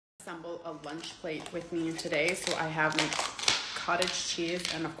Assemble a lunch plate with me today. So I have my cottage cheese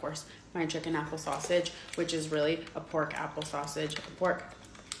and of course my chicken apple sausage, which is really a pork apple sausage, pork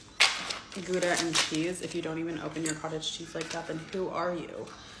Gouda and cheese. If you don't even open your cottage cheese like that, then who are you?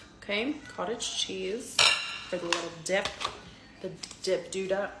 Okay, cottage cheese for the little dip, the dip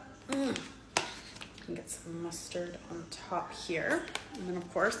Gouda. And get some mustard on top here. And then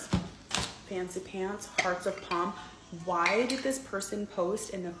of course, fancy pants, hearts of palm. Why did this person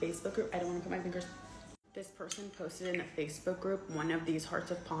post in the Facebook group? I don't want to put my fingers. This person posted in the Facebook group one of these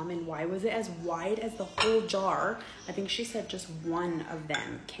hearts of palm, and why was it as wide as the whole jar? I think she said just one of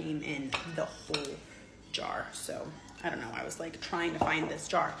them came in the whole jar. So I don't know. I was like trying to find this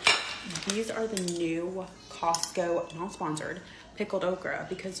jar. These are the new Costco, not sponsored, pickled okra,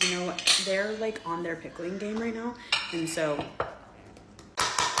 because you know they're like on their pickling game right now, and so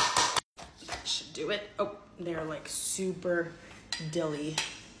that should do it. Oh, they're like super dilly.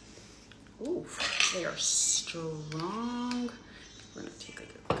 Ooh, they are strong. We're gonna take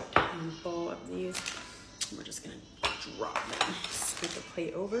like a good handful of these. And we're just gonna drop them. Scoot the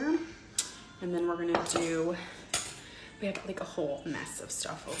plate over. And then we're gonna do, we have like a whole mess of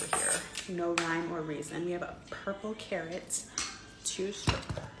stuff over here. No rhyme or reason. We have a purple carrot, 2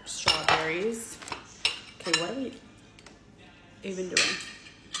 strawberries. Okay, what are we even doing?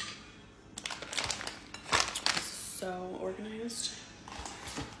 So organized.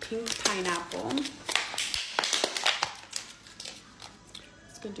 Pink pineapple.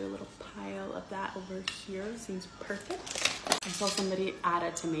 Just gonna do a little pile of that over here. Seems perfect. I saw somebody add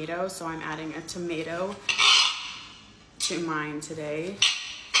a tomato, so I'm adding a tomato to mine today.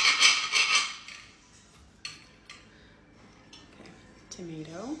 Okay,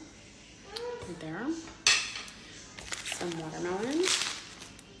 tomato right there. Some watermelon.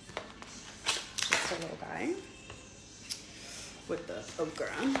 Just a little guy. With the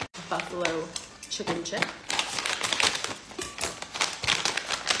okra, buffalo chicken chip,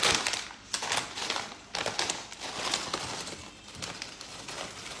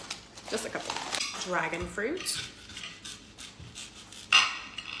 just a couple, dragon fruit,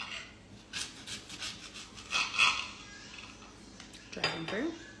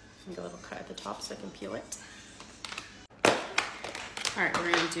 make a little cut at the top so I can peel it. All right, we're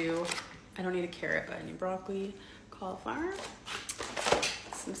gonna do, I don't need a carrot, but I need broccoli, cauliflower,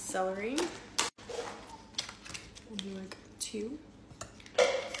 some celery. We'll do like 2.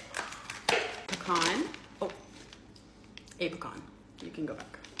 Pecan. Oh, a pecan. You can go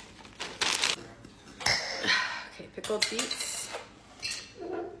back. Okay, pickled beets.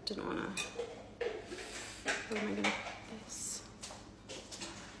 Didn't wanna, what am I gonna put this?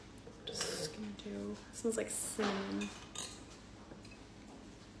 Just gonna do, smells like cinnamon.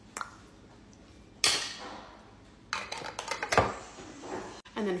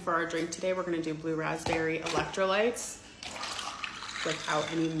 And then for our drink today, we're gonna do blue raspberry electrolytes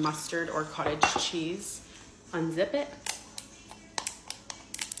without any mustard or cottage cheese. Unzip it.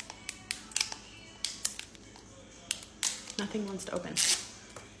 Nothing wants to open.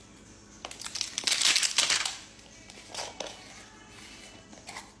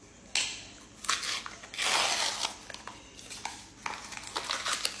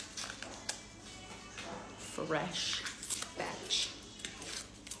 Fresh batch.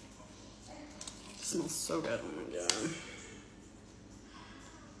 Smells so good. Oh my god.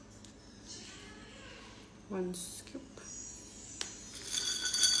 1 scoop.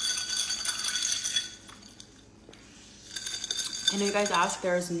 I know you guys ask,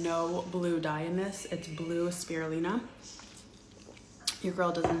 there is no blue dye in this. It's blue spirulina. Your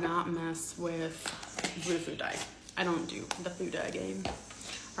girl does not mess with blue food dye. I don't do the food dye game.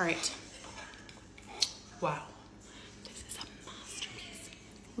 All right. Wow. This is a masterpiece.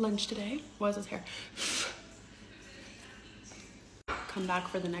 Lunch today was his hair. Come back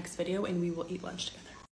for the next video and we will eat lunch together.